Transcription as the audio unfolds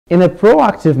In a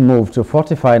proactive move to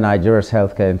fortify Nigeria's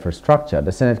healthcare infrastructure,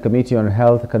 the Senate Committee on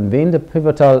Health convened a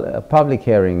pivotal public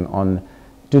hearing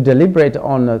to deliberate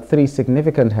on three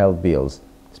significant health bills,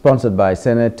 sponsored by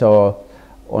Senator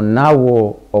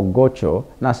Onawo Ogocho,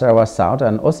 Nasarawa South,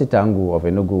 and Ositangu of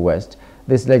Enugu West.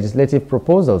 These legislative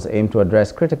proposals aim to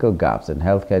address critical gaps in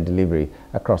healthcare delivery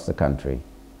across the country.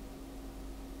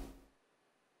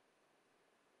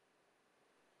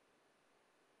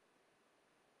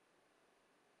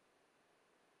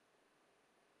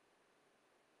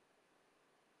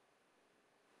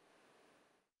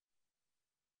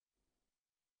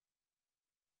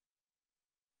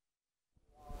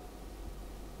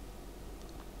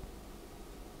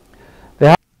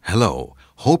 Hello,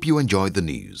 hope you enjoyed the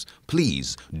news.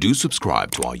 Please do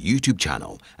subscribe to our YouTube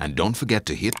channel and don't forget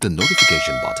to hit the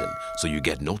notification button so you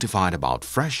get notified about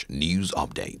fresh news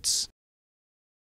updates.